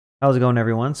How's it going,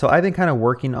 everyone? So I've been kind of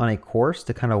working on a course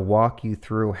to kind of walk you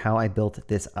through how I built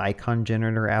this icon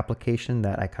generator application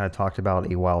that I kind of talked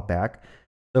about a while back.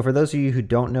 So for those of you who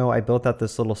don't know, I built out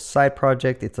this little side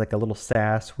project. It's like a little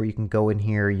SaaS where you can go in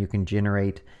here, you can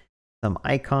generate some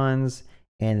icons,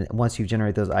 and once you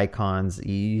generate those icons, it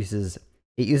uses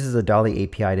a Dall-E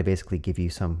API to basically give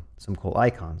you some cool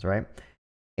icons, right?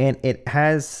 And it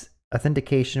has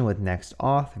authentication with next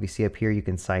auth. If you see up here, you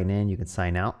can sign in, you can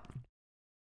sign out.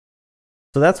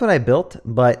 So that's what I built,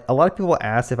 but a lot of people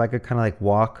asked if I could kind of like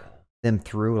walk them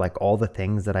through like all the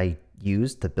things that I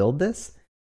used to build this.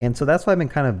 And so that's why I've been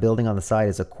kind of building on the side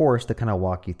as a course to kind of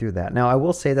walk you through that. Now, I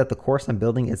will say that the course I'm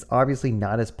building is obviously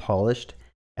not as polished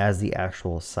as the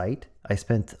actual site. I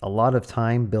spent a lot of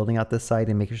time building out this site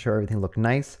and making sure everything looked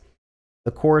nice.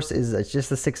 The course it's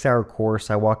just a 6-hour course.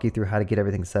 I walk you through how to get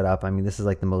everything set up. I mean, this is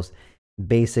like the most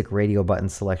basic radio button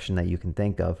selection that you can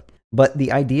think of. But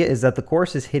the idea is that the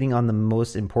course is hitting on the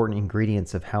most important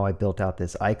ingredients of how I built out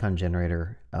this icon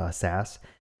generator SaaS,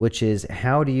 which is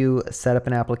how do you set up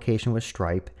an application with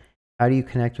Stripe? How do you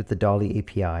connect with the Dall-E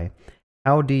API?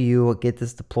 How do you get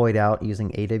this deployed out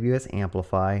using AWS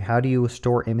Amplify? How do you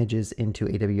store images into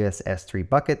AWS S3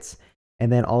 buckets? And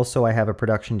then also I have a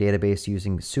production database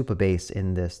using Supabase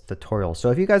in this tutorial. So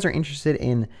if you guys are interested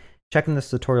in checking this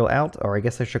tutorial out, or I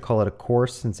guess I should call it a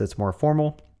course since it's more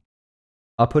formal,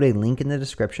 I'll put a link in the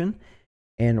description.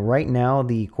 And right now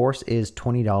the course is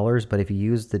 $20, but if you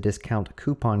use the discount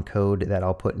coupon code that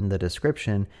I'll put in the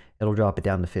description, it'll drop it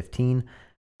down to $15.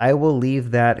 I will leave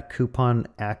that coupon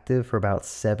active for about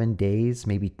 7 days,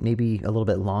 maybe a little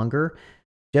bit longer,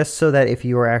 just so that if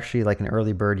you are actually like an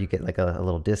early bird, you get like a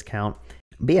little discount.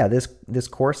 But yeah, this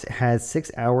course has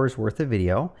 6 hours worth of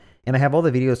video, and I have all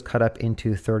the videos cut up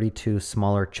into 32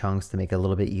 smaller chunks to make it a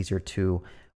little bit easier to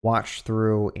watch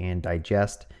through and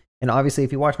digest. And obviously,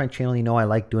 if you watch my channel, you know I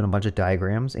like doing a bunch of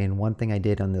diagrams. And one thing I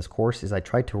did on this course is I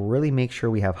tried to really make sure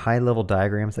we have high-level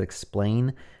diagrams that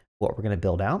explain what we're going to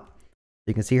build out. So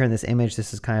you can see here in this image,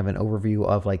 this is kind of an overview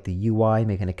of like the UI,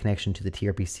 making a connection to the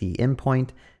TRPC endpoint,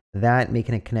 that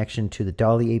making a connection to the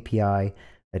Dall-E API,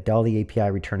 the Dall-E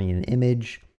API returning an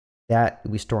image, that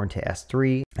we store into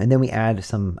S3, and then we add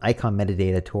some icon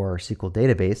metadata to our SQL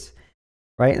database.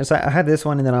 Right, and so I have this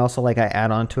one, and then I also I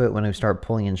add on to it when I start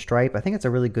pulling in Stripe. I think it's a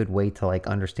really good way to like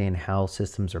understand how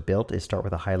systems are built is start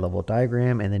with a high level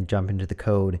diagram and then jump into the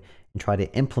code and try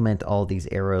to implement all these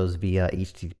arrows via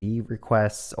HTTP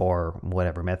requests or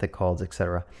whatever method calls,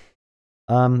 etc.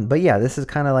 But yeah, this is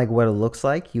kind of like what it looks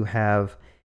like. You have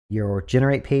your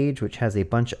generate page, which has a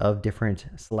bunch of different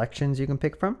selections you can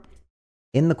pick from.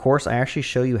 In the course, I actually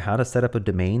show you how to set up a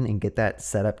domain and get that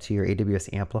set up to your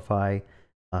AWS Amplify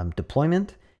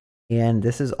deployment, and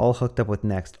this is all hooked up with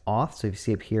next auth. So if you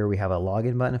see up here, we have a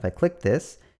login button. If I click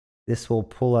this will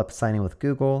pull up sign in with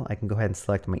Google. I can go ahead and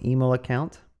select my email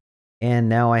account, and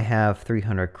now I have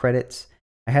 300 credits.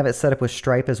 I have it set up with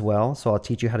Stripe as well, so I'll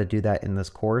teach you how to do that in this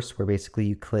course, where basically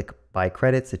you click buy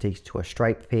credits. It takes you to a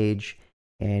Stripe page,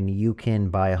 and you can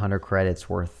buy 100 credits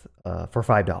worth for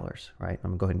 $5, right?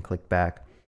 I'm gonna go ahead and click back.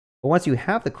 But once you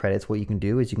have the credits, what you can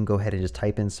do is you can go ahead and just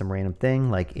type in some random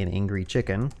thing like an angry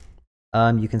chicken.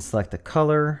 You can select a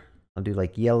color. I'll do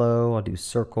like yellow, I'll do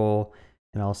circle,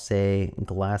 and I'll say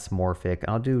glass morphic.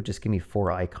 I'll do just give me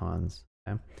 4 icons.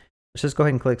 Okay? Let's just go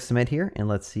ahead and click submit here and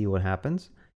let's see what happens.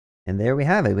 And there we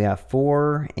have it. We have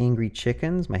 4 angry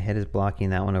chickens. My head is blocking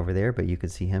that one over there, but you can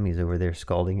see him. He's over there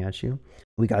scalding at you.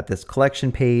 We got this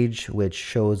collection page, which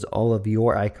shows all of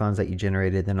your icons that you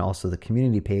generated, then also the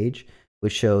community page,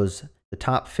 which shows the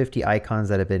top 50 icons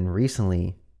that have been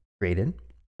recently created.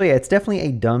 So yeah, it's definitely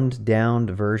a dumbed down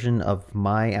version of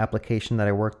my application that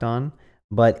I worked on,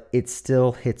 but it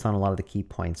still hits on a lot of the key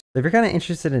points. So if you're kind of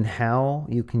interested in how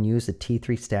you can use a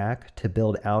T3 stack to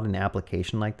build out an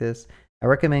application like this, I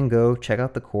recommend go check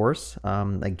out the course.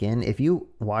 Again, if you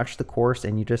watch the course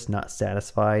and you're just not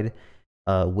satisfied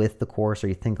with the course, or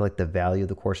you think like the value of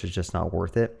the course is just not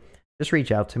worth it, just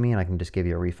reach out to me and I can just give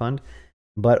you a refund.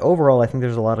 But overall, I think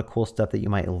there's a lot of cool stuff that you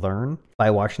might learn by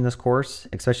watching this course,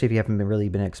 especially if you haven't really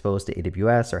been exposed to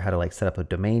AWS, or how to like set up a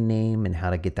domain name and how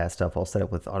to get that stuff all set up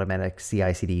with automatic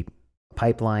CI/CD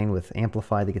pipeline with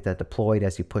Amplify to get that deployed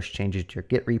as you push changes to your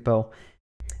Git repo.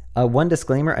 One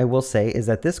disclaimer I will say is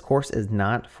that this course is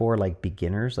not for like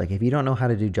beginners. Like if you don't know how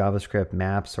to do JavaScript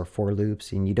maps or for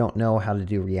loops, and you don't know how to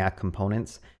do React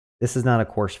components, this is not a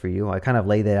course for you. I kind of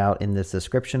lay that out in this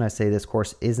description. I say this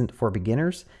course isn't for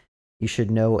beginners. You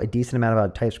should know a decent amount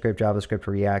about TypeScript, JavaScript,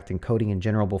 React, and coding in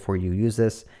general before you use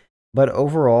this. But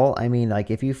overall, I mean, like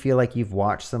if you feel like you've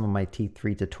watched some of my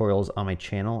T3 tutorials on my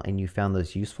channel and you found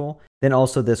those useful, then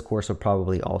also this course will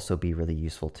probably also be really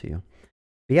useful to you.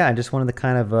 But yeah, I just wanted to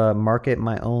kind of market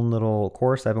my own little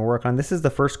course I've been working on. This is the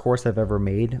first course I've ever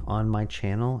made on my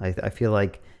channel. I feel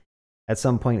like at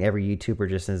some point every YouTuber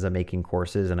just ends up making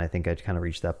courses, and I think I've kind of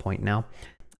reached that point now.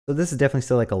 So this is definitely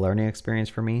still like a learning experience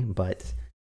for me, but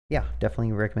yeah,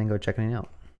 definitely recommend go checking it out.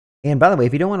 And by the way,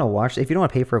 if you don't want to watch, if you don't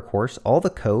want to pay for a course, all the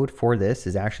code for this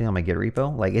is actually on my Git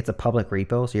repo. Like it's a public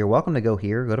repo, so you're welcome to go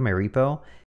here, go to my repo,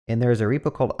 and there's a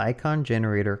repo called Icon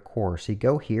Generator Course. You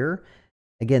go here.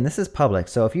 Again, this is public,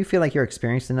 so if you feel like you're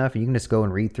experienced enough, you can just go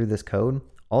and read through this code.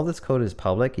 All this code is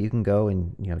public. You can go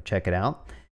and check it out.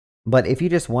 But if you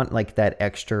just want like that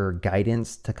extra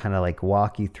guidance to kind of like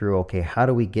walk you through, okay, how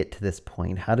do we get to this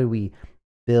point? How do we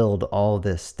build all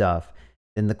this stuff?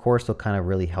 Then the course will kind of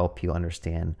really help you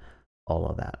understand all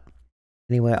of that.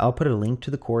 Anyway, I'll put a link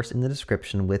to the course in the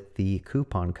description with the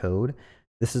coupon code.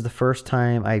 This is the first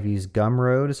time I've used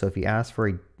Gumroad, so if you ask for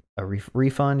a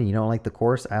refund and you don't like the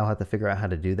course, I'll have to figure out how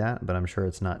to do that, but I'm sure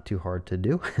it's not too hard to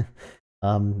do.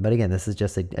 But again, this is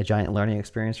just a giant learning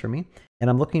experience for me, and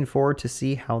I'm looking forward to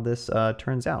see how this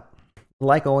turns out.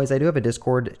 Like always, I do have a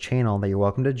Discord channel that you're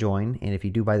welcome to join, and if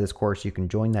you do buy this course, you can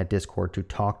join that Discord to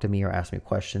talk to me or ask me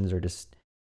questions or just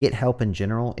get help in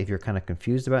general. If you're kind of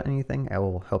confused about anything, I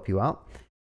will help you out.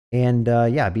 And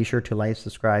yeah, be sure to like,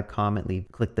 subscribe,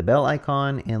 comment, click the bell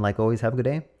icon, and like always, have a good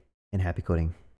day and happy coding.